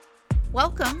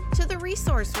Welcome to the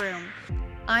Resource Room.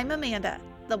 I'm Amanda,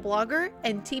 the blogger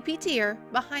and TPTer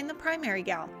behind the Primary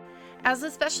Gal. As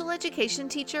a special education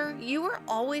teacher, you are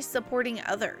always supporting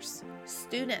others,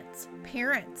 students,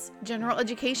 parents, general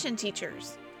education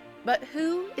teachers. But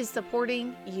who is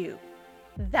supporting you?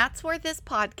 That's where this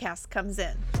podcast comes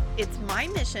in. It's my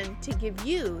mission to give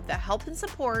you the help and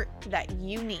support that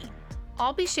you need.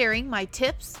 I'll be sharing my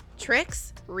tips,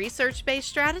 tricks, research-based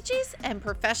strategies, and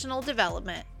professional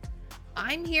development.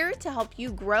 I'm here to help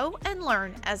you grow and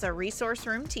learn as a resource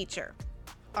room teacher.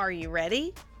 Are you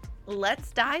ready?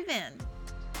 Let's dive in.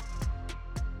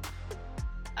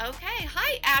 Okay.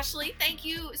 Hi, Ashley. Thank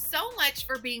you so much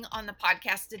for being on the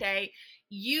podcast today.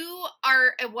 You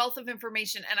are a wealth of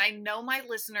information, and I know my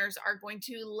listeners are going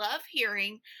to love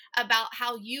hearing about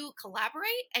how you collaborate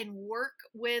and work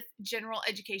with general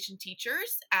education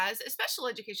teachers as a special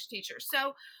education teacher.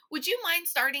 So would you mind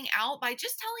starting out by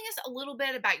just telling us a little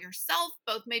bit about yourself,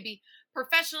 both maybe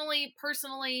professionally,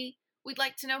 personally? We'd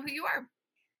like to know who you are.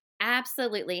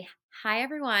 Absolutely. Hi,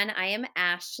 everyone. I am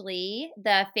Ashley,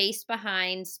 the face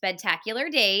behind Spectacular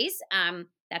Days.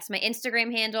 That's my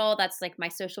Instagram handle. That's like my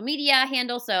social media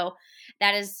handle. So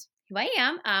that is who I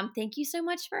am. Thank you so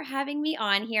much for having me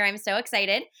on here. I'm so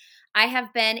excited. I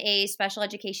have been a special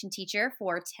education teacher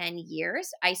for 10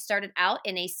 years. I started out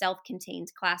in a self-contained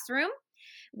classroom,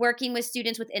 working with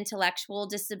students with intellectual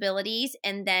disabilities.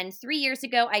 And then 3 years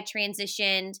ago, I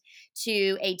transitioned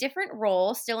to a different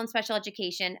role, still in special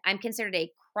education. I'm considered a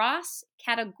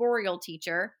cross-categorial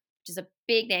teacher, which is a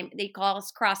big name. They call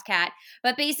us cross-cat.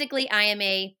 But basically, I am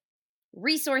a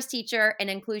resource teacher and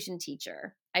inclusion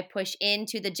teacher. I push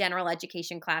into the general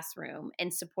education classroom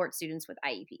and support students with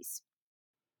IEPs.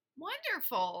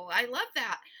 Wonderful. I love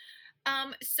that.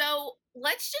 So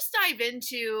let's just dive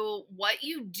into what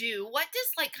you do. What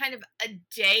does kind of a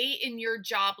day in your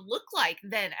job look like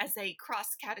then as a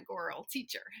cross-categorical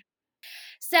teacher?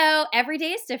 So every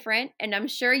day is different, and I'm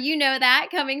sure you know that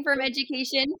coming from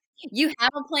education. You have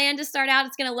a plan to start out,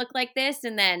 it's going to look like this,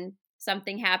 and then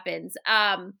something happens.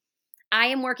 I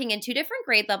am working in 2 different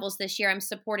grade levels this year. I'm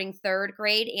supporting 3rd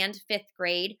grade and 5th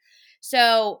grade.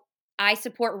 So I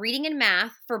support reading and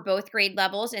math for both grade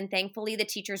levels, and thankfully the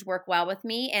teachers work well with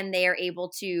me, and they are able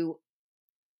to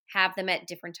have them at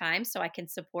different times so I can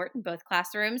support in both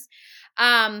classrooms.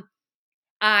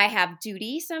 I have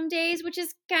duty some days, which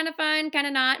is kind of fun, kind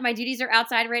of not. My duties are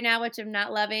outside right now, which I'm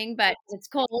not loving, but it's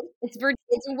cold. It's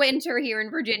winter here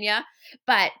in Virginia,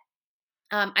 but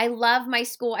I love my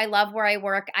school. I love where I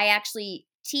work. I actually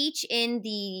teach in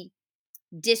the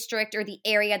district or the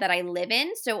area that I live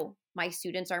in, so my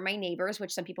students are my neighbors,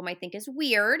 which some people might think is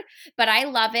weird, but I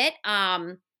love it.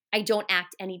 I don't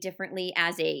act any differently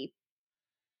as a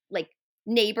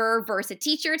neighbor versus a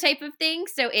teacher type of thing.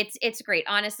 So it's great.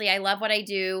 Honestly, I love what I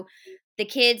do. The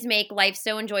kids make life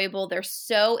so enjoyable. They're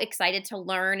so excited to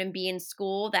learn and be in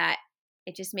school that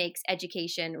it just makes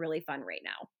education really fun right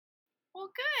now.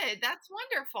 Well, good. That's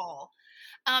wonderful.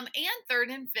 And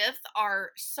 3rd and 5th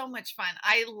are so much fun.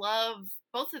 I love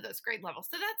both of those grade levels.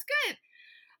 So that's good.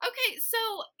 Okay, so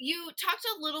you talked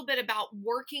a little bit about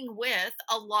working with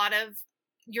a lot of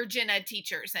your gen ed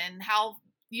teachers and how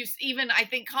you even, I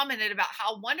think, commented about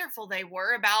how wonderful they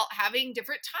were about having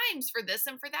different times for this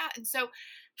and for that. And so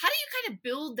how do you kind of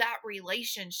build that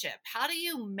relationship? How do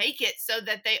you make it so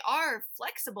that they are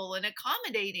flexible and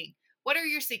accommodating? What are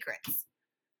your secrets?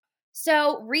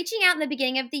 So reaching out in the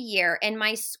beginning of the year, and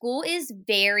my school is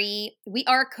we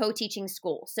are a co-teaching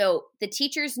school. So the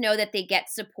teachers know that they get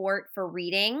support for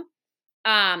reading.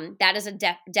 That is a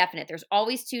definite. There's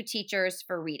always 2 teachers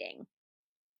for reading.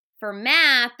 For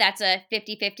math, that's a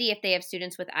 50-50 if they have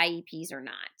students with IEPs or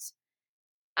not.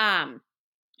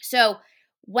 So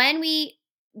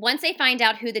once they find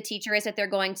out who the teacher is that they're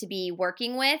going to be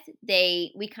working with,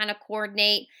 we kind of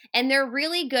coordinate, and they're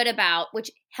really good about, which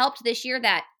helped this year,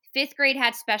 that 5th grade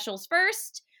had specials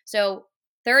first. So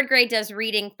 3rd grade does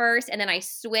reading first, and then I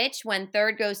switch when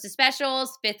 3rd goes to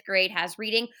specials, 5th grade has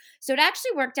reading. So it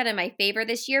actually worked out in my favor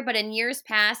this year, but in years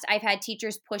past, I've had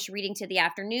teachers push reading to the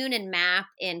afternoon and math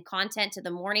and content to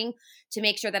the morning to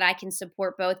make sure that I can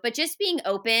support both. But just being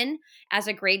open as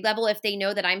a grade level, if they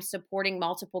know that I'm supporting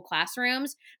multiple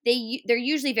classrooms, they're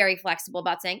usually very flexible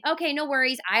about saying, okay, no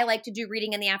worries, I like to do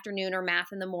reading in the afternoon or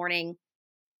math in the morning,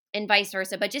 and vice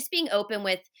versa. But just being open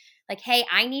with hey,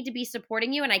 I need to be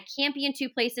supporting you and I can't be in 2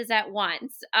 places at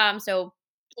once. So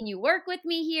can you work with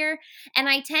me here? And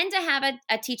I tend to have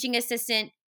a teaching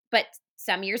assistant, but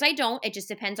some years I don't. It just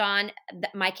depends on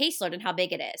my caseload and how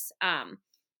big it is.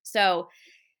 So,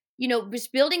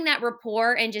 just building that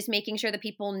rapport and just making sure that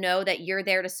people know that you're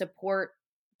there to support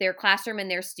their classroom and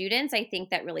their students, I think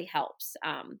that really helps.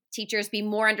 Teachers be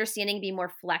more understanding, be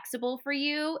more flexible for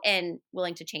you and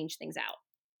willing to change things out.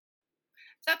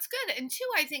 That's good. And two,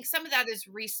 I think some of that is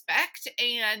respect,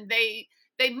 and they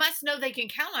must know they can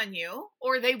count on you,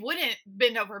 or they wouldn't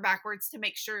bend over backwards to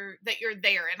make sure that you're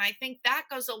there. And I think that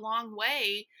goes a long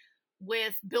way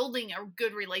with building a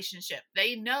good relationship.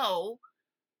 They know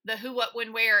the who, what,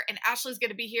 when, where, and Ashley's going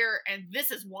to be here, and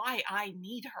this is why I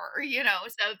need her,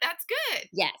 so that's good.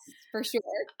 Yes, for sure.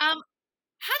 Um,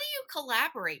 how do you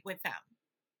collaborate with them?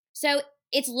 So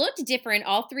it's looked different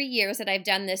all 3 years that I've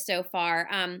done this so far.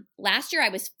 Last year, I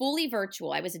was fully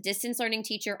virtual. I was a distance learning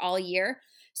teacher all year.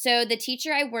 So the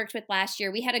teacher I worked with last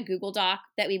year, we had a Google Doc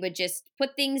that we would just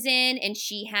put things in, and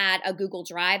she had a Google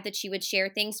Drive that she would share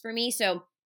things for me. So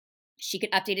she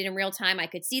could update it in real time. I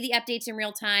could see the updates in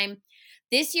real time.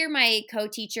 This year, my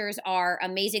co-teachers are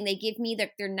amazing. They give me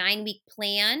their 9-week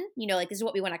plan, like this is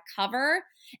what we want to cover.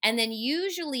 And then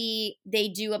usually they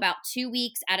do about 2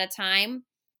 weeks at a time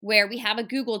where we have a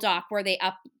Google Doc where they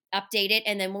update it.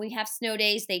 And then when we have snow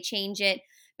days, they change it.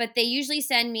 But they usually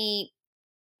send me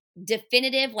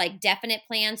definitive, definite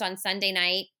plans on Sunday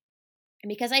night. And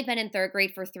because I've been in third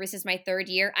grade this is my third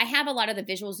year, I have a lot of the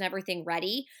visuals and everything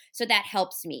ready. So that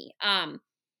helps me.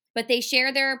 But they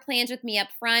share their plans with me up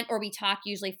front, or we talk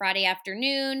usually Friday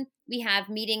afternoon. We have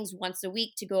meetings once a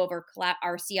week to go over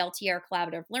our CLT, our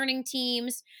collaborative learning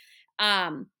teams.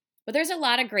 But there's a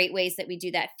lot of great ways that we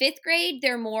do that. Fifth grade,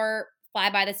 they're more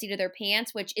fly by the seat of their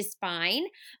pants, which is fine.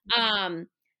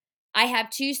 I have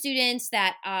 2 students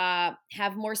that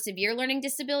have more severe learning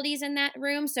disabilities in that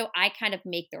room, so I kind of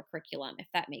make their curriculum, if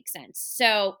that makes sense.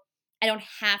 So I don't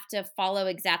have to follow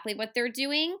exactly what they're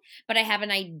doing, but I have an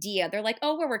idea. They're like,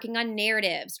 oh, we're working on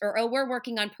narratives, or oh, we're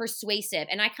working on persuasive.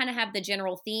 And I kind of have the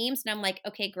general themes, and I'm like,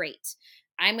 okay, great.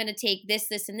 I'm going to take this,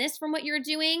 this, and this from what you're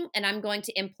doing, and I'm going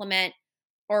to implement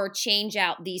or change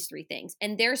out these 3 things.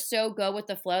 And they're so go with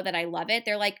the flow that I love it.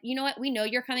 They're like, you know what? We know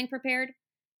you're coming prepared.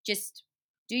 Just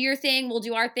do your thing. We'll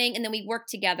do our thing. And then we work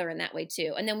together in that way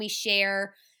too. And then we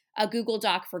share a Google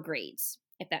Doc for grades,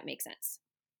 if that makes sense.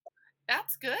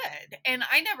 That's good. And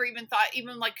I never even thought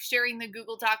even sharing the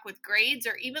Google Doc with grades,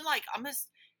 or even almost,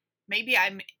 maybe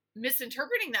I'm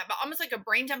misinterpreting that, but almost like a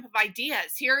brain dump of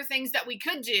ideas. Here are things that we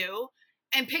could do,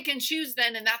 and pick and choose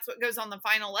then, and that's what goes on the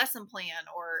final lesson plan,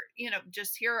 or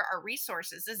just here are our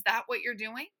resources. Is that what you're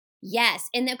doing? Yes.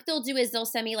 And what they'll do is they'll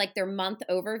send me their month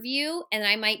overview, and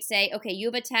I might say, okay, you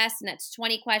have a test and that's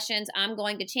 20 questions. I'm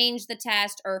going to change the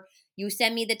test, or you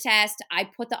send me the test. I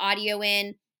put the audio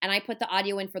in, and I put the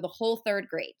audio in for the whole third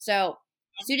grade. So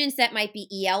students that might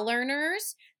be EL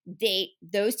learners,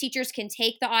 those teachers can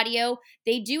take the audio.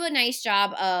 They do a nice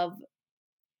job of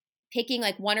picking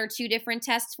 1 or 2 different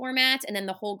test formats, and then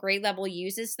the whole grade level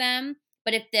uses them.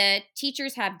 But if the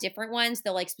teachers have different ones,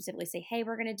 they'll specifically say, hey,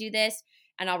 we're going to do this,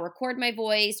 and I'll record my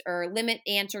voice or limit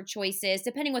answer choices,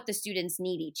 depending what the students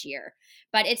need each year.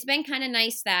 But it's been kind of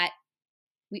nice that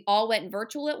we all went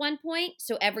virtual at one point,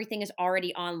 so everything is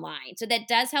already online. So that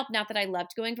does help. Not that I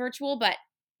loved going virtual, but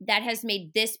that has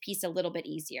made this piece a little bit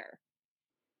easier.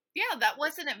 Yeah, that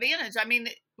was an advantage. I mean,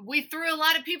 we threw a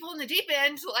lot of people in the deep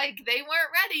end, they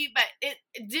weren't ready, but it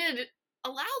did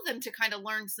allow them to kind of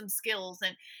learn some skills.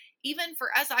 And even for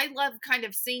us, I love kind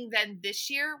of seeing then this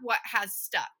year what has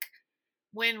stuck.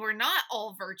 When we're not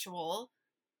all virtual,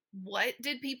 what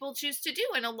did people choose to do?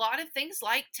 And a lot of things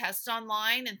like tests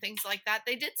online and things like that,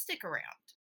 they did stick around.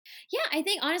 Yeah, I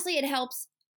think honestly it helps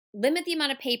limit the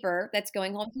amount of paper that's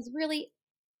going home, because really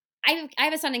I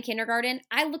have a son in kindergarten.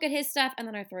 I look at his stuff and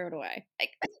then I throw it away.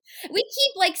 We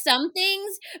keep some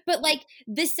things, but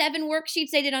the 7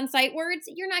 worksheets they did on sight words,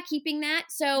 you're not keeping that.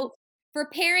 So for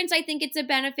parents, I think it's a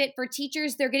benefit. For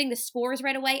teachers, they're getting the scores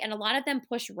right away, and a lot of them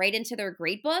push right into their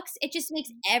grade books. It just makes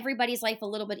everybody's life a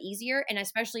little bit easier, and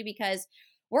especially because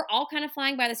we're all kind of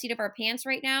flying by the seat of our pants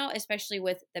right now, especially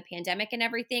with the pandemic and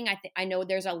everything. I know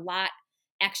there's a lot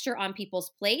extra on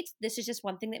people's plates. This is just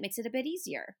one thing that makes it a bit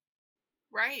easier.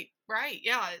 Right.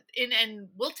 Yeah. And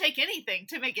we'll take anything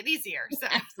to make it easier. So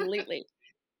Absolutely.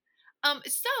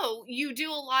 So you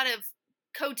do a lot of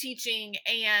co-teaching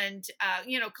and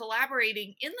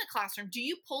collaborating in the classroom. Do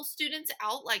you pull students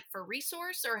out for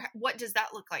resource, or what does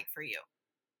that look like for you?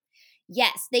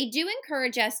 Yes, they do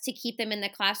encourage us to keep them in the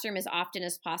classroom as often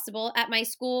as possible at my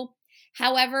school.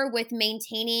 However, with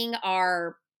maintaining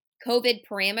our COVID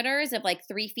parameters of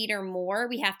 3 feet or more,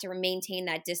 we have to maintain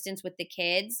that distance with the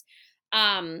kids.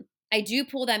 I do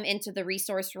pull them into the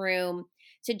resource room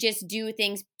to just do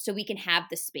things so we can have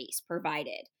the space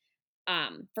provided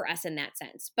for us in that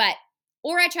sense.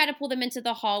 Or I try to pull them into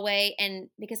the hallway, and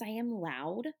because I am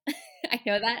loud, I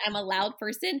know that I'm a loud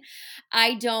person.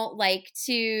 I don't like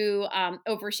to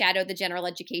overshadow the general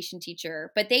education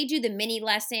teacher, but they do the mini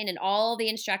lesson and all the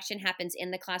instruction happens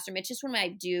in the classroom. It's just when I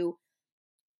do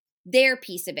their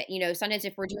piece of it. Sometimes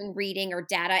if we're doing reading or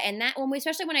data and that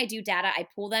especially when I do data, I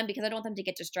pull them because I don't want them to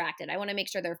get distracted. I want to make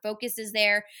sure their focus is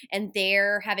there and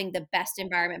they're having the best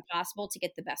environment possible to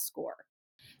get the best score.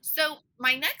 So,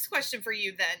 my next question for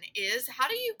you then is, how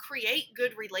do you create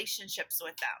good relationships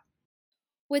with them?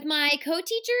 With my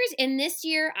co-teachers in this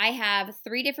year, I have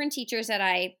four teachers that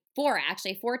I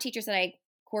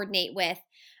coordinate with.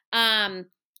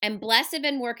 I'm blessed to have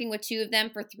been working with two of them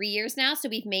for 3 years now. So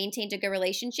we've maintained a good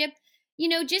relationship.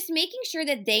 Just making sure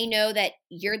that they know that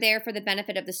you're there for the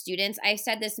benefit of the students. I've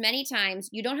said this many times.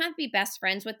 You don't have to be best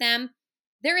friends with them.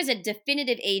 There is a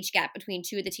definitive age gap between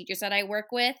two of the teachers that I work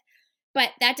with,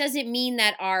 but that doesn't mean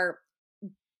that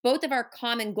both of our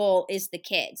common goal is the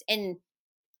kids. And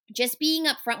just being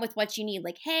upfront with what you need,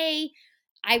 like, hey,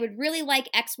 I would really like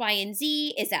X, Y, and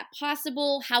Z. Is that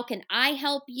possible? How can I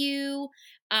help you?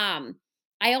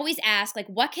 I always ask, like,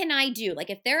 what can I do?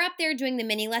 Like, if they're up there doing the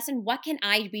mini lesson, what can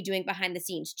I be doing behind the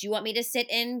scenes? Do you want me to sit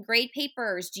and grade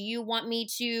papers? Do you want me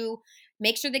to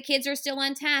make sure the kids are still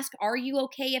on task? Are you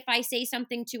okay if I say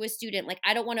something to a student? Like,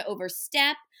 I don't want to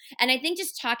overstep. And I think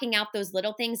just talking out those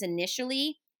little things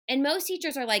initially, and most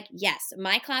teachers are like, yes,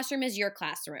 my classroom is your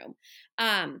classroom.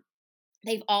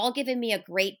 They've all given me a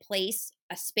great place,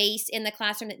 a space in the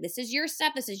classroom. This is your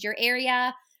stuff. This is your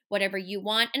area, whatever you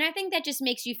want. And I think that just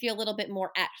makes you feel a little bit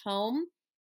more at home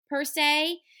per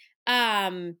se.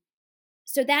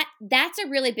 So that's a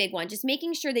really big one. Just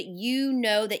making sure that you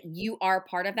know that you are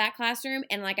part of that classroom.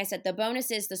 And like I said, the bonus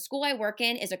is the school I work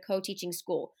in is a co-teaching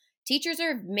school. Teachers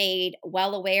are made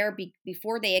well aware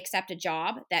before they accept a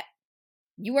job that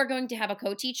you are going to have a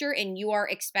co-teacher and you are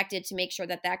expected to make sure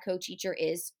that that co-teacher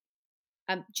is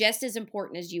just as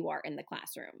important as you are in the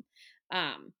classroom.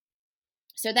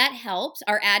 So that helps.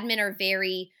 Our admin are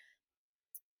very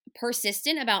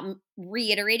persistent about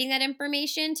reiterating that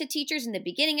information to teachers in the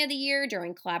beginning of the year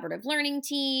during collaborative learning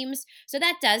teams. So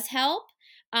that does help.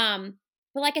 But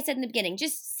like I said in the beginning,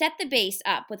 just set the base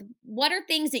up with what are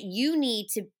things that you need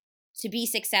to be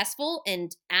successful,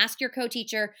 and ask your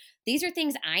co-teacher, these are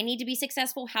things I need to be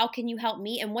successful. How can you help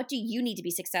me? And what do you need to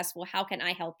be successful? How can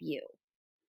I help you?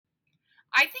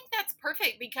 I think that's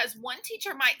perfect because one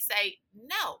teacher might say,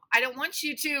 no, I don't want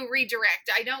you to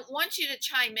redirect. I don't want you to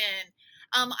chime in.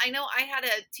 I know I had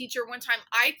a teacher one time,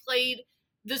 I played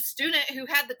the student who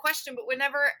had the question but would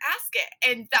never ask it.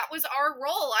 And that was our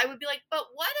role. I would be like, but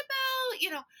what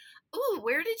about, ooh,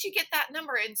 where did you get that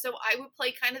number? And so I would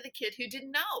play kind of the kid who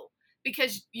didn't know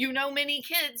because, many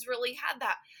kids really had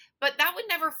that. But that would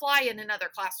never fly in another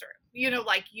classroom.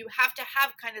 Like you have to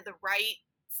have kind of the right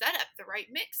setup, the right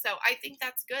mix. So I think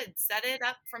that's good. Set it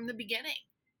up from the beginning.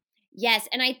 Yes.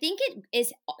 And I think it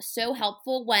is so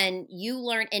helpful when you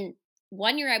learn. In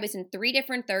 1 year, I was in 3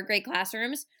 different third grade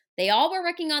classrooms. They all were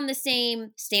working on the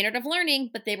same standard of learning,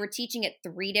 but they were teaching it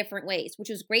 3 different ways, which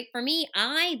was great for me.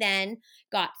 I then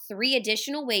got 3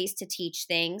 additional ways to teach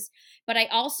things, but I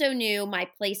also knew my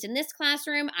place in this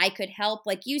classroom. I could help,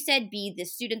 like you said, be the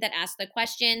student that asked the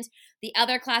questions. The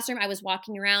other classroom, I was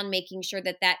walking around making sure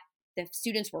that the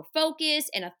students were focused.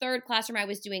 In a third classroom, I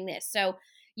was doing this. So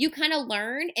you kind of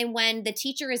learn. And when the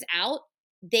teacher is out,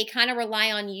 they kind of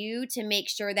rely on you to make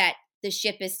sure that the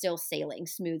ship is still sailing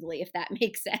smoothly, if that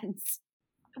makes sense.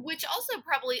 Which also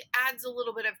probably adds a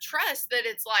little bit of trust that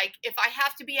it's like, if I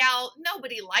have to be out,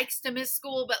 nobody likes to miss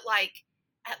school, but like,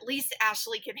 at least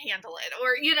Ashley can handle it.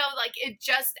 Or, like it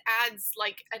just adds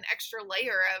like an extra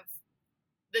layer of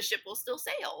the ship will still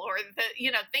sail, or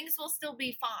things will still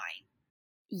be fine.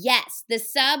 Yes, the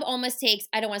sub almost takes,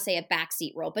 I don't want to say a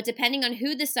backseat role, but depending on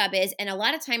who the sub is, and a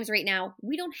lot of times right now,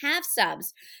 we don't have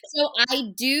subs. So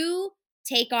I do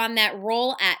take on that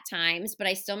role at times, but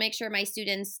I still make sure my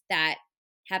students that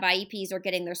have IEPs are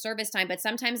getting their service time. But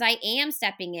sometimes I am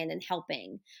stepping in and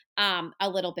helping a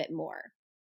little bit more.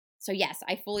 So yes,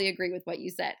 I fully agree with what you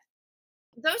said.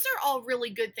 Those are all really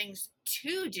good things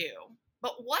to do.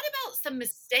 But what about some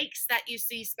mistakes that you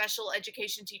see special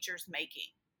education teachers making?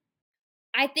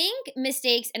 I think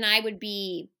mistakes, and I would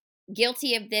be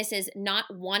guilty of this, is not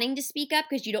wanting to speak up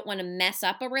because you don't want to mess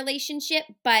up a relationship,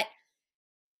 but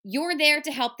you're there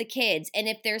to help the kids. And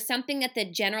if there's something that the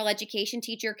general education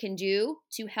teacher can do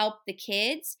to help the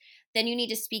kids, then you need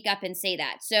to speak up and say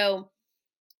that. So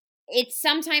it's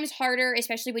sometimes harder,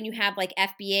 especially when you have like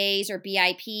FBAs or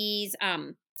BIPs,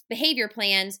 behavior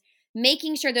plans,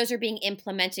 making sure those are being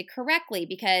implemented correctly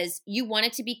because you want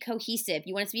it to be cohesive.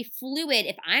 You want it to be fluid.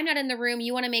 If I'm not in the room,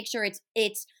 you want to make sure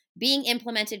it's being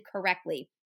implemented correctly.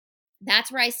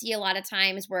 That's where I see a lot of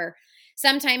times where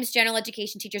sometimes general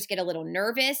education teachers get a little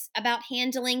nervous about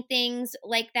handling things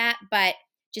like that, but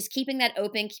just keeping that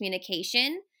open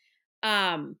communication.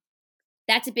 Um,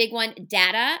 that's a big one.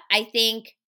 Data, I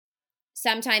think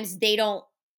sometimes they don't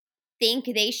think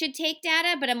they should take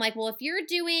data, but I'm like, well, if you're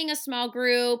doing a small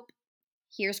group,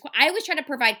 I always try to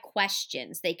provide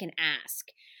questions they can ask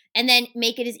and then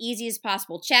make it as easy as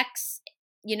possible. Checks,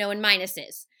 and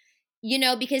minuses,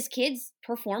 because kids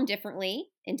perform differently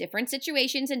in different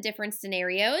situations and different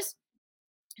scenarios.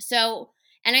 So,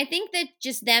 and I think that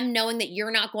just them knowing that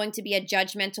you're not going to be a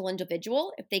judgmental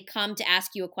individual if they come to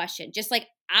ask you a question, just like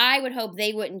I would hope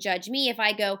they wouldn't judge me if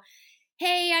I go,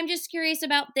 hey, I'm just curious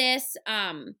about this.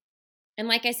 And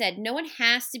like I said, no one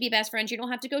has to be best friends. You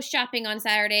don't have to go shopping on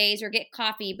Saturdays or get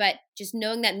coffee, but just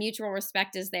knowing that mutual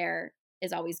respect is there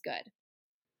is always good.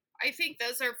 I think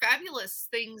those are fabulous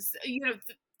things,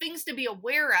 things to be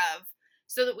aware of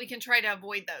so that we can try to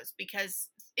avoid those because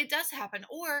it does happen.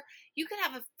 Or you could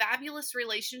have a fabulous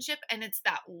relationship and it's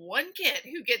that one kid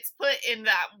who gets put in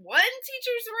that one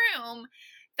teacher's room.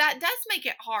 That does make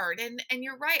it hard. And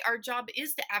you're right, our job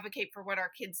is to advocate for what our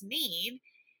kids need.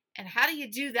 And how do you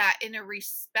do that in a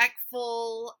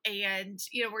respectful and,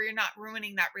 where you're not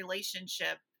ruining that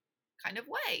relationship kind of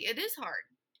way? It is hard.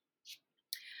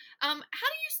 How do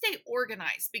you stay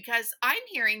organized? Because I'm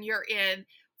hearing you're in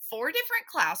 4 different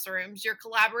classrooms, you're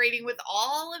collaborating with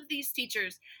all of these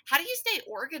teachers. How do you stay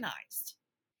organized?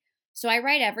 So I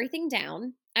write everything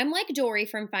down. I'm like Dory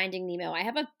from Finding Nemo. I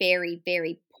have a very,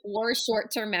 very poor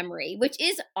short-term memory, which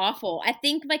is awful. I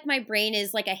think like my brain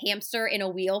is like a hamster in a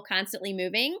wheel constantly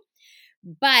moving.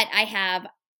 But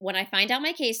when I find out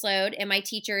my caseload and my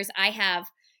teachers, I have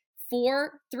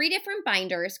 3 different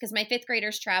binders because my 5th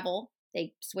graders travel.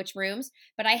 They switch rooms,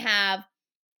 but I have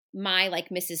my like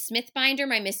Mrs. Smith binder,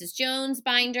 my Mrs. Jones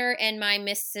binder, and my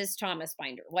Mrs. Thomas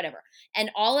binder, whatever. And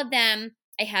all of them,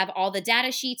 I have all the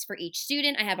data sheets for each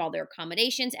student. I have all their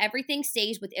accommodations. Everything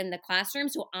stays within the classroom,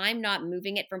 so I'm not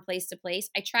moving it from place to place.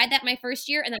 I tried that my first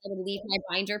year, and then I would leave my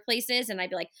binder places, and I'd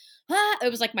be like, it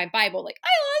was like my Bible, like,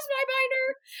 I lost my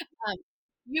binder.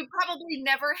 You probably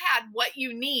never had what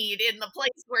you need in the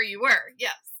place where you were.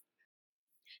 Yes.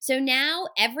 So now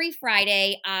every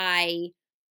Friday, I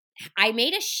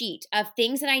made a sheet of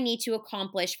things that I need to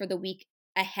accomplish for the week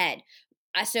ahead.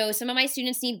 So some of my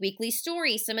students need weekly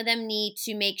stories. Some of them need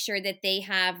to make sure that they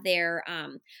have their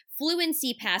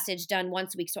fluency passage done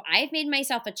once a week. So I've made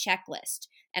myself a checklist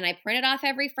and I print it off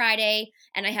every Friday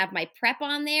and I have my prep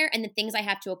on there and the things I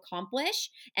have to accomplish.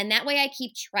 And that way I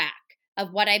keep track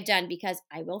of what I've done because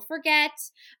I will forget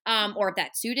or if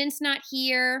that student's not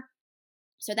here.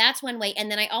 So that's one way. And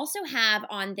then I also have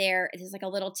on there, this is like a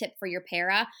little tip for your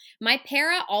para. My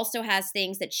para also has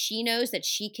things that she knows that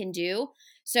she can do.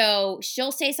 So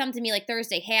she'll say something to me like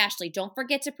Thursday, hey, Ashley, don't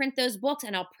forget to print those books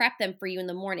and I'll prep them for you in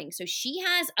the morning. So she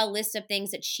has a list of things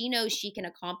that she knows she can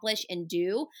accomplish and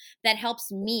do that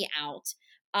helps me out.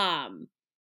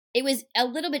 It was a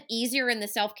little bit easier in the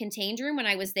self-contained room when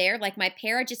I was there. Like my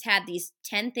para just had these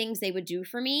 10 things they would do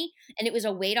for me and it was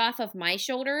a weight off of my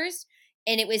shoulders.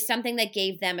 And it was something that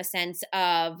gave them a sense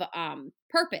of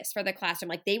purpose for the classroom.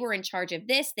 Like they were in charge of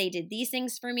this. They did these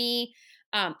things for me.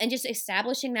 And just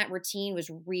establishing that routine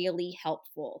was really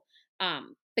helpful.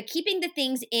 But keeping the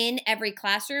things in every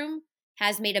classroom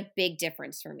has made a big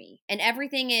difference for me. And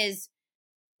everything is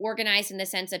organized in the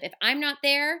sense of if I'm not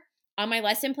there, on my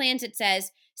lesson plans, it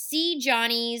says, see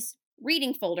Johnny's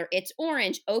reading folder. It's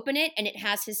orange. Open it, and it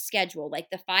has his schedule, like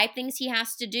the 5 things he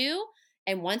has to do.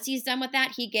 And once he's done with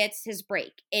that, he gets his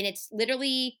break. And it's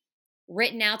literally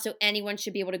written out so anyone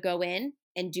should be able to go in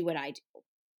and do what I do.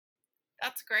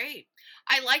 That's great.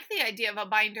 I like the idea of a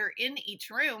binder in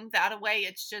each room. That way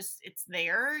it's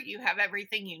there. You have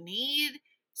everything you need.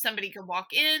 Somebody can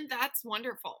walk in. That's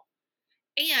wonderful.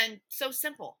 And so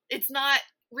simple. It's not,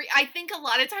 I think a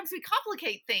lot of times we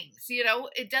complicate things,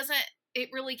 it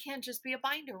really can just be a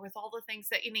binder with all the things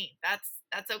that you need.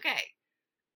 That's okay.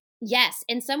 Yes.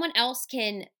 And someone else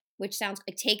can, which sounds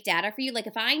like take data for you. Like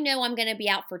if I know I'm going to be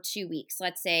out for 2 weeks,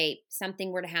 let's say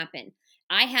something were to happen,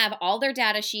 I have all their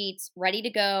data sheets ready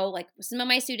to go. Like some of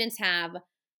my students have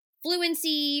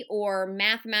fluency or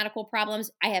mathematical problems.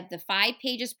 I have the 5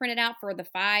 pages printed out for the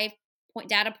 5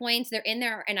 data points. They're in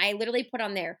there. And I literally put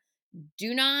on there,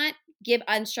 do not give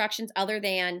instructions other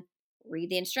than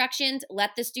read the instructions,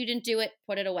 let the student do it,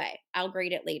 put it away. I'll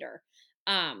grade it later.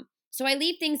 So I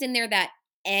leave things in there that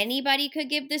anybody could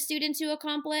give the student to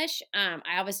accomplish. I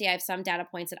have some data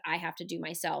points that I have to do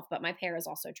myself, but my para is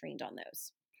also trained on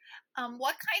those.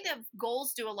 What kind of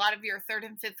goals do a lot of your 3rd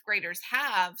and 5th graders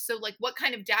have? So like what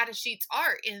kind of data sheets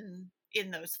are in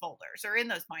in those folders or in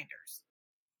those binders?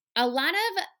 A lot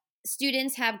of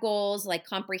students have goals like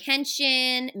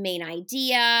comprehension, main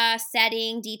idea,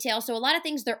 setting, detail. So a lot of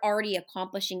things they're already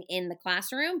accomplishing in the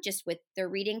classroom just with their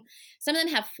reading. Some of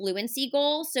them have fluency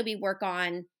goals. So we work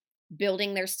on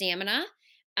building their stamina.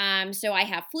 So I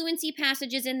have fluency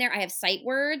passages in there. I have sight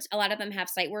words. A lot of them have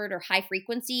sight word or high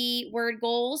frequency word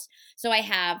goals. So I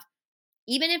have,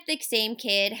 even if the same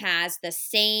kid has the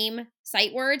same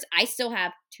sight words, I still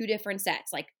have two different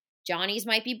sets. Like Johnny's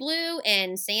might be blue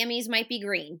and Sammy's might be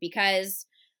green because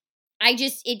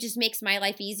it just makes my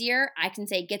life easier. I can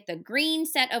say get the green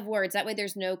set of words. That way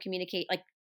there's no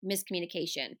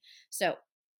miscommunication. So,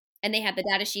 and they have the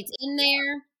data sheets in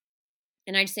there.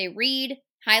 And I'd say read,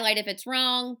 highlight if it's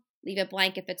wrong, leave it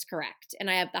blank if it's correct. And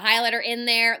I have the highlighter in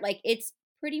there. Like it's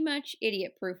pretty much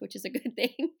idiot proof, which is a good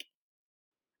thing.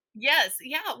 Yes.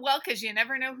 Yeah. Well, because you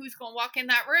never know who's going to walk in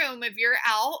that room if you're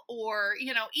out, or,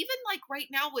 even like right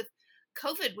now with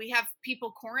COVID, we have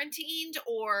people quarantined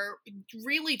or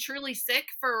really truly sick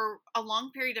for a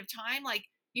long period of time. Like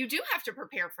you do have to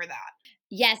prepare for that.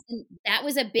 Yes, and that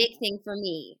was a big thing for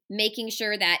me, making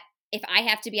sure that if I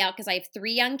have to be out because I have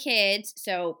 3 young kids,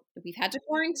 so we've had to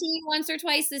quarantine once or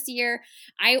twice this year.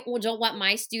 Don't want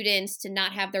my students to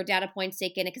not have their data points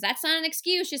taken because that's not an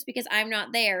excuse just because I'm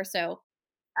not there. So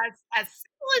As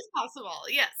simple as possible.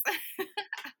 Yes.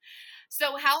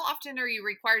 So how often are you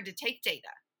required to take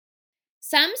data?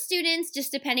 some students,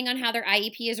 just depending on how their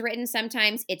IEP is written,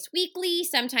 sometimes it's weekly,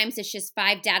 sometimes it's just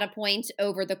 5 data points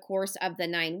over the course of the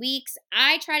 9 weeks.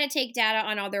 I try to take data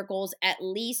on all their goals at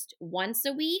least once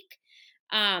a week.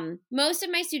 Most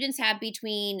of my students have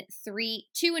between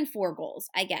 2 and 4 goals,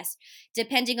 I guess,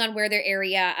 depending on where their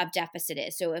area of deficit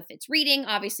is. So if it's reading,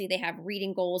 obviously they have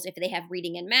reading goals. If they have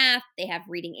reading and math, they have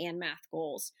reading and math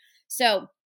goals. So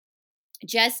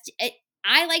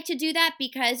I like to do that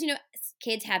because,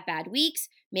 kids have bad weeks.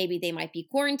 Maybe they might be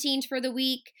quarantined for the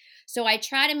week. So I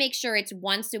try to make sure it's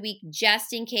once a week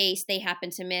just in case they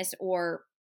happen to miss, or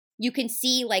you can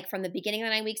see like from the beginning of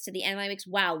the 9 weeks to the end of the 9 weeks,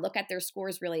 wow, look at their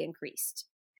scores really increased.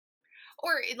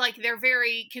 Or like they're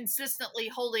very consistently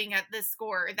holding at this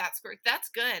score, that score. That's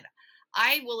good.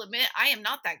 I will admit I am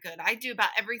not that good. I do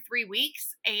about every 3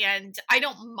 weeks, and I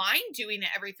don't mind doing it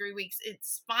every 3 weeks.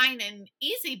 It's fine and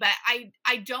easy, but I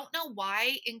don't know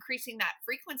why increasing that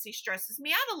frequency stresses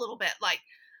me out a little bit. Like,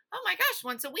 oh my gosh,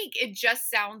 once a week. It just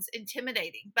sounds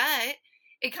intimidating, but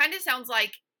it kind of sounds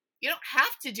like you don't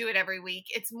have to do it every week.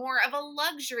 It's more of a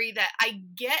luxury that I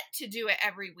get to do it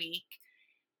every week.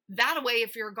 That way,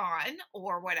 if you're gone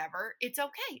or whatever, it's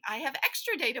okay. I have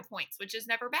extra data points, which is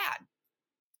never bad.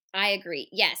 I agree.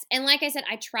 Yes. And like I said,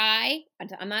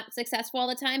 I'm not successful all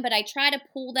the time, but I try to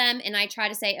pull them and I try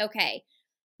to say, okay,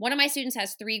 one of my students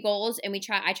has 3 goals and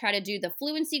I try to do the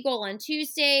fluency goal on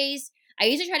Tuesdays. I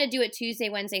usually try to do it Tuesday,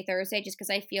 Wednesday, Thursday, just because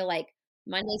I feel like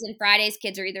Mondays and Fridays,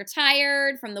 kids are either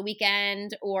tired from the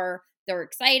weekend or they're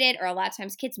excited, or a lot of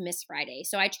times kids miss Friday.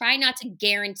 So I try not to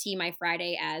guarantee my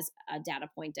Friday as a data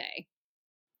point day.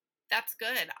 That's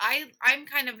good. I'm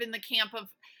kind of in the camp of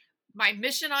my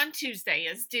mission on Tuesday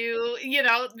is do,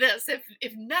 this.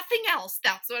 If nothing else,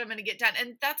 that's what I'm going to get done.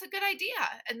 And that's a good idea.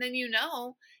 And then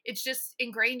it's just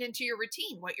ingrained into your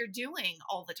routine, what you're doing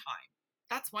all the time.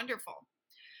 That's wonderful.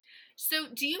 So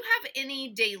do you have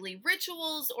any daily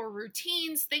rituals or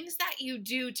routines, things that you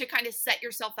do to kind of set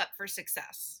yourself up for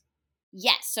success?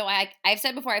 Yes. So I've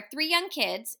said before, I have 3 young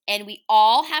kids and we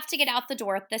all have to get out the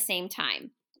door at the same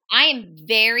time. I am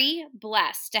very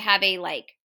blessed to have a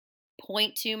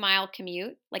 0.2 mile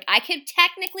commute. Like I could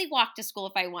technically walk to school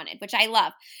if I wanted, which I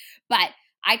love, but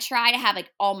I try to have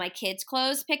all my kids'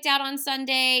 clothes picked out on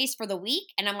Sundays for the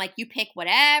week. And I'm like, you pick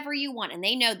whatever you want. And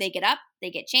they know they get up, they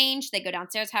get changed, they go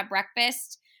downstairs, have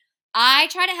breakfast. I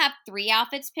try to have 3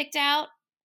 outfits picked out.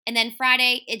 And then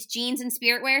Friday, it's jeans and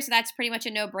spirit wear. So that's pretty much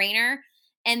a no-brainer.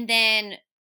 And then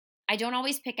I don't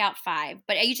always pick out 5,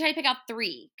 but I usually try to pick out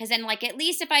 3. Because then at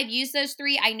least if I've used those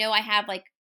 3, I know I have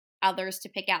others to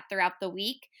pick out throughout the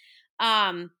week.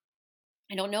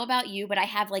 I don't know about you, but I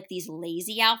have these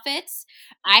lazy outfits.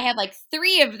 I have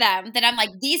 3 of them that I'm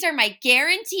these are my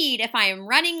guaranteed. If I am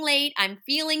running late, I'm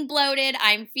feeling bloated,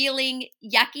 I'm feeling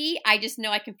yucky, I just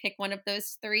know I can pick one of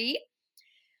those 3.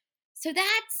 So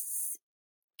that's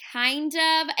kind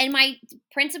of, and my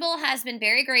principal has been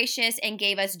very gracious and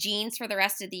gave us jeans for the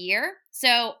rest of the year.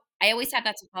 So I always have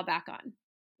that to fall back on.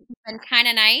 It's been kind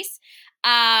of nice.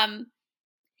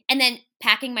 And then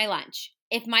packing my lunch.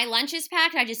 If my lunch is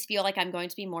packed, I just feel like I'm going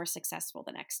to be more successful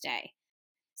the next day.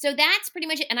 So that's pretty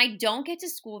much it. And I don't get to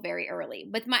school very early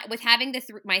with having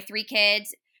my 3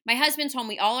 kids. My husband's home.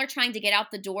 We all are trying to get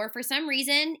out the door for some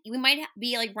reason. We might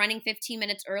be like running 15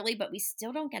 minutes early, but we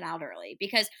still don't get out early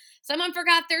because someone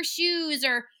forgot their shoes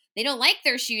or they don't like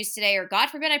their shoes today, or God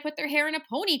forbid I put their hair in a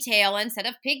ponytail instead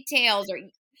of pigtails, or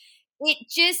it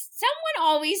just, someone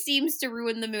always seems to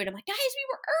ruin the mood. I'm like, guys, we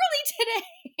were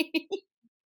early today.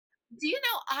 Do you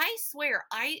know, I swear,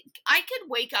 I could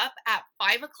wake up at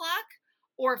 5 o'clock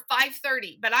or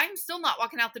 5:30, but I'm still not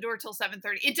walking out the door till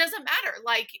 7:30. It doesn't matter.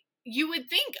 Like, you would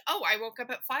think, oh, I woke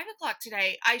up at 5 o'clock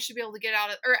today. I should be able to get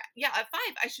out at, or yeah, at 5.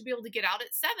 I should be able to get out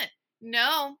at 7.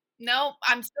 No, no,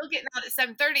 I'm still getting out at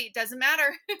 7:30. It doesn't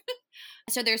matter.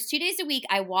 So there's 2 days a week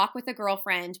I walk with a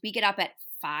girlfriend. We get up at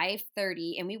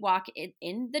 5:30 and we walk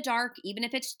in the dark, even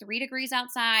if it's 3 degrees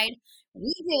outside.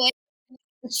 We do it.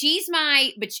 She's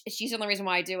the only reason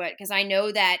why I do it, because I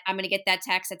know that I'm going to get that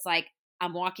text. It's like,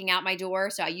 I'm walking out my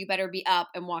door, so you better be up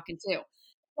and walking too.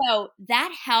 So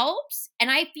that helps.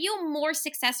 And I feel more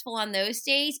successful on those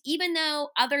days, even though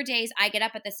other days I get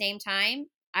up at the same time.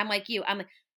 I'm like you. I'm like,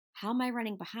 how am I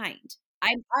running behind?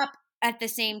 I'm up at the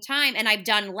same time and I've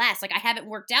done less. Like, I haven't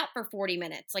worked out for 40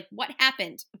 minutes. Like, what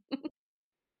happened?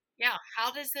 Yeah,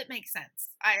 how does it make sense?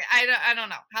 I don't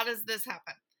know. How does this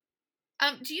happen?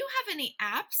 Do you have any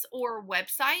apps or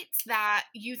websites that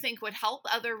you think would help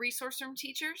other resource room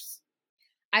teachers?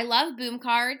 I love boom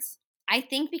cards. I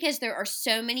think because there are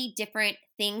so many different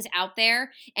things out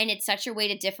there and it's such a way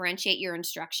to differentiate your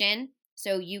instruction.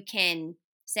 So you can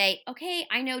say, okay,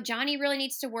 I know Johnny really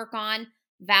needs to work on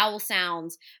vowel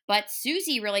sounds, but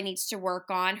Susie really needs to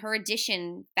work on her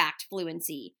addition fact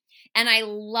fluency. And I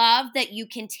love that you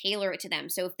can tailor it to them.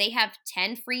 So if they have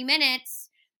 10 free minutes,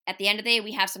 at the end of the day,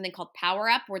 we have something called Power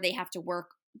Up where they have to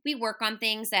we work on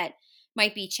things that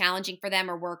might be challenging for them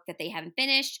or work that they haven't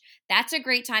finished. That's a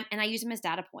great time. And I use them as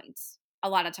data points a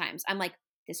lot of times. I'm like,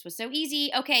 this was so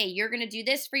easy. Okay, you're going to do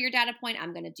this for your data point.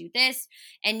 I'm going to do this.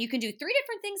 And you can do 3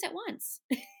 different things at once.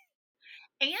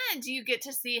 And you get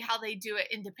to see how they do it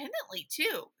independently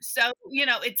too. So,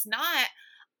 it's not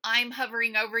I'm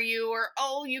hovering over you, or,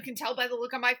 oh, you can tell by the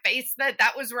look on my face that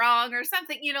that was wrong or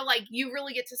something, like you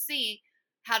really get to see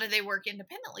how do they work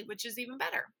independently, which is even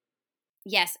better.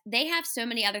 Yes, they have so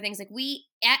many other things. Like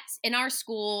in our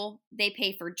school, they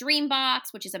pay for Dreambox,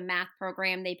 which is a math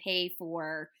program. They pay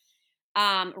for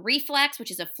Reflex,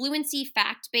 which is a fluency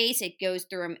fact base. It goes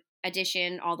through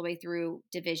addition all the way through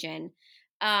division.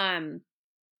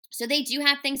 So they do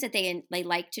have things that they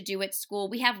like to do at school.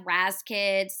 We have Raz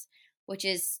Kids, which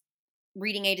is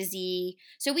reading A to Z.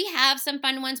 So we have some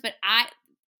fun ones, but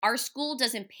our school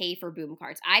doesn't pay for boom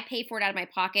cards. I pay for it out of my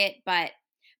pocket, but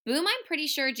Boom, I'm pretty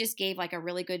sure, just gave like a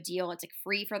really good deal. It's like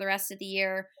free for the rest of the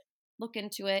year. Look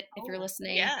into it if you're Oh,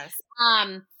 listening. yes.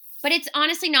 But it's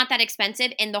honestly not that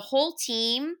expensive. And the whole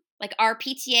team, like our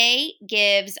PTA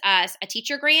gives us a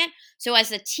teacher grant. So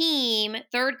as a team,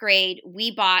 3rd grade, we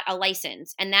bought a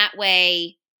license. And that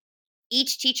way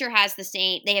each teacher has the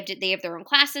same, they have their own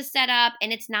classes set up,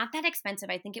 and it's not that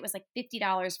expensive. I think it was like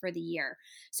 $50 for the year.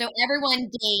 So everyone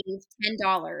gave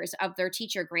 $10 of their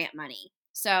teacher grant money.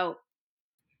 So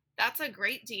That's a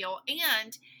great deal.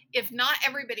 And if not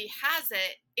everybody has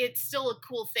it, it's still a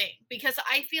cool thing, because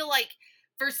I feel like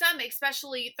for some,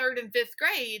 especially 3rd and 5th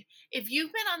grade, if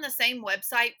you've been on the same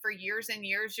website for years and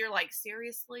years, you're like,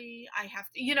 seriously, I have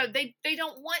to, they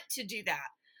don't want to do that.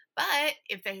 But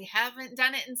if they haven't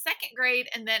done it in 2nd grade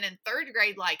and then in 3rd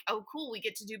grade, like, oh, cool, we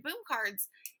get to do boom cards,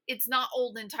 it's not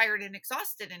old and tired and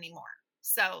exhausted anymore.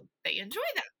 So they enjoy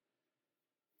that.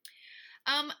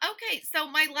 Okay, so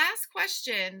my last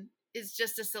question is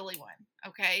just a silly one,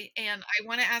 okay? And I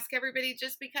want to ask everybody,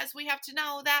 just because we have to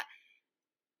know that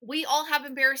we all have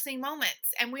embarrassing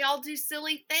moments and we all do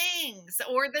silly things,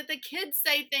 or that the kids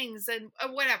say things and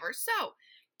whatever. So,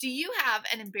 do you have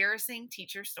an embarrassing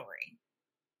teacher story?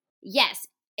 yes,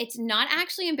 it's not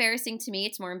actually embarrassing to me.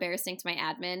 It's more embarrassing to my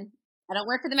admin. I don't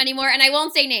work for them anymore, and I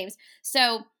won't say names.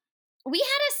 So we had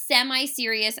a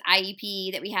semi-serious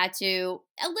IEP that we had to,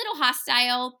 a little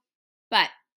hostile, but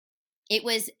it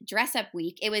was dress up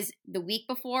week. It was the week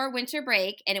before winter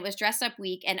break, and it was dress up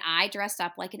week, and I dressed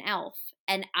up like an elf.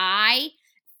 And I,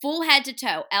 full head to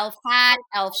toe, elf hat,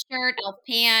 elf shirt, elf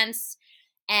pants.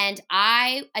 And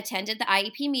I attended the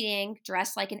IEP meeting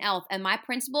dressed like an elf, and my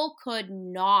principal could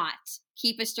not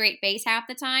keep a straight face half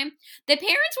the time. The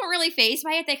parents weren't really fazed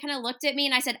by it. They kind of looked at me,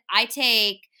 and I said, I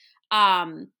take,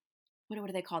 what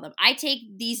do they call them? I take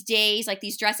these days, like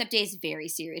these dress up days, very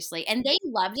seriously. And they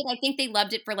loved it. I think they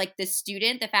loved it for like the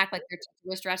student, the fact like their teacher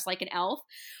was dressed like an elf.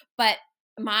 But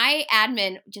my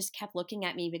admin just kept looking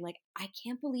at me being like, I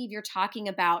can't believe you're talking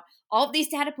about all of these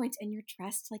data points and you're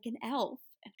dressed like an elf.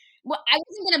 Well, I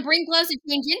wasn't going to bring clothes to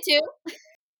change into.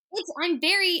 I'm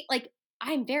very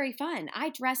fun. I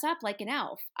dress up like an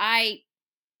elf. And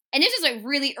this is like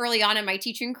really early on in my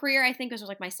teaching career. I think this was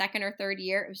like my second or third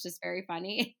year. It was just very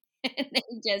funny. And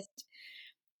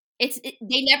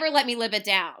they never let me live it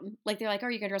down. Like they're like, "Oh,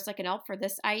 are you gonna dress like an elf for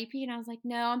this IEP?" And I was like,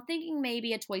 "No, I'm thinking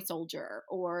maybe a toy soldier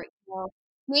or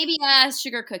maybe a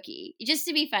sugar cookie, just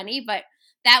to be funny." But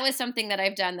that was something that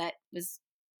I've done that was,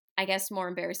 I guess, more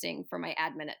embarrassing for my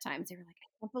admin at times. They were like, "I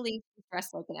can't believe you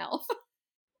dressed like an elf."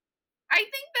 I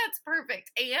think that's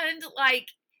perfect. And like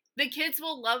the kids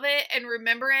will love it and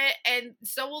remember it, and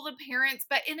so will the parents,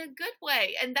 but in a good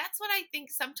way. And that's what I think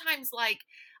sometimes, like,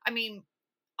 I mean,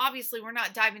 obviously we're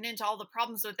not diving into all the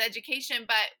problems with education,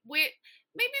 but maybe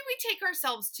we take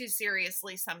ourselves too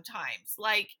seriously sometimes.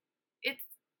 Like it's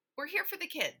we're here for the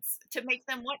kids to make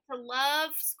them want to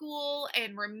love school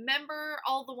and remember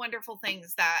all the wonderful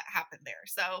things that happen there.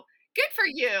 So good for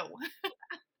you.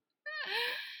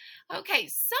 Okay,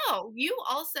 so you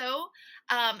also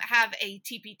have a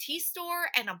TPT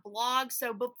store and a blog.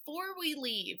 So before we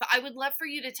leave, I would love for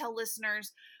you to tell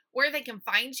listeners where they can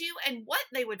find you and what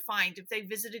they would find if they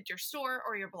visited your store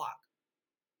or your blog.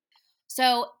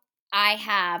 So I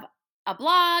have a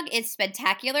blog. It's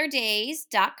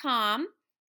spectaculardays.com.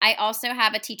 I also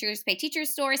have a Teachers Pay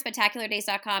Teachers store,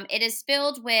 spectaculardays.com. It is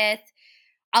filled with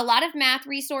a lot of math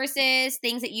resources,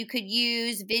 things that you could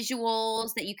use,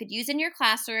 visuals that you could use in your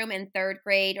classroom in third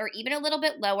grade or even a little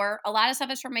bit lower. A lot of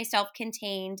stuff is from my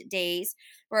self-contained days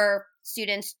where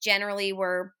students generally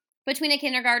were between a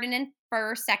kindergarten and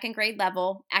first, second grade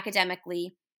level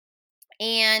academically.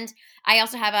 And I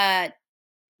also have a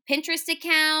Pinterest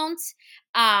account,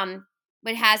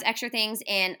 which has extra things.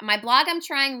 And my blog, I'm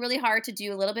trying really hard to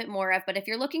do a little bit more of. But if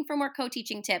you're looking for more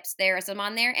co-teaching tips, there are some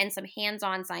on there and some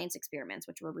hands-on science experiments,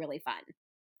 which were really fun.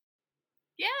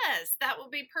 Yes, that would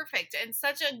be perfect and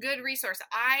such a good resource.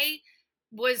 I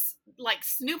was like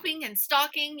snooping and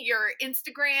stalking your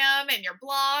Instagram and your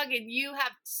blog, and you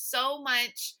have so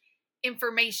much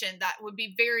information that would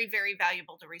be very, very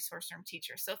valuable to resource room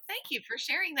teachers. So thank you for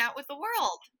sharing that with the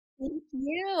world. Thank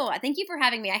you. Thank you for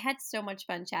having me. I had so much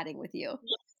fun chatting with you.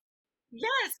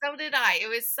 Yes, so did I. It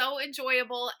was so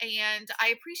enjoyable, and I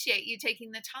appreciate you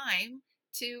taking the time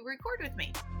to record with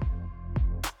me.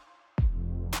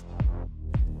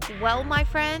 Well, my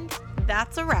friend,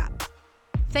 that's a wrap.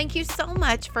 Thank you so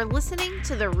much for listening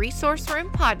to the Resource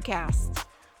Room podcast.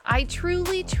 I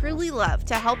truly, truly love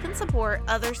to help and support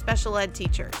other special ed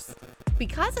teachers.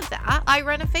 Because of that, I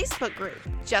run a Facebook group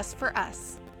just for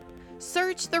us.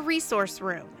 Search the Resource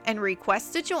Room and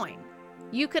request to join.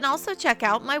 You can also check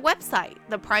out my website,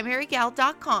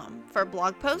 theprimarygal.com, for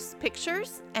blog posts,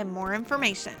 pictures, and more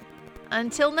information.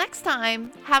 Until next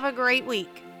time, have a great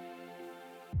week.